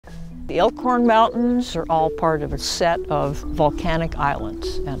The Elkhorn Mountains are all part of a set of volcanic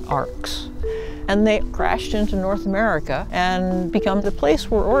islands and arcs. And they crashed into North America and become the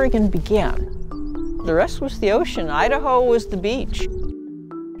place where Oregon began. The rest was the ocean. Idaho was the beach.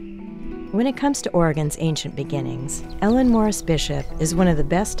 When it comes to Oregon's ancient beginnings, Ellen Morris Bishop is one of the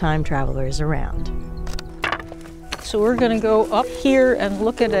best time travelers around. So we're going to go up here and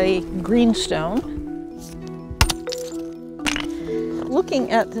look at a greenstone.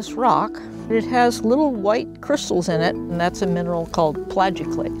 Looking at this rock, it has little white crystals in it, and that's a mineral called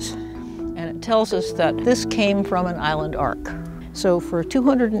plagioclase. And it tells us that this came from an island arc. So for a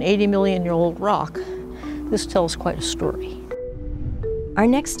 280-million-year-old rock, this tells quite a story. Our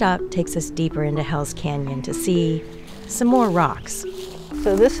next stop takes us deeper into Hell's Canyon to see some more rocks.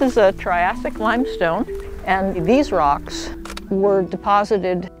 So this is a Triassic limestone, and these rocks were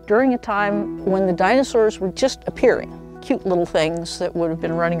deposited during a time when the dinosaurs were just appearing. Cute little things that would have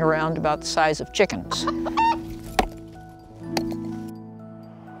been running around about the size of chickens.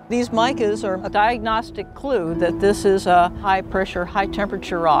 These micas are a diagnostic clue that this is a high-pressure,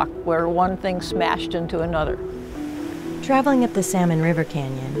 high-temperature rock where one thing smashed into another. Traveling up the Salmon River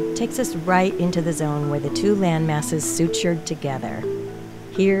Canyon takes us right into the zone where the two land masses sutured together.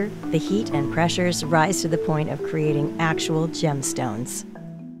 Here, the heat and pressures rise to the point of creating actual gemstones.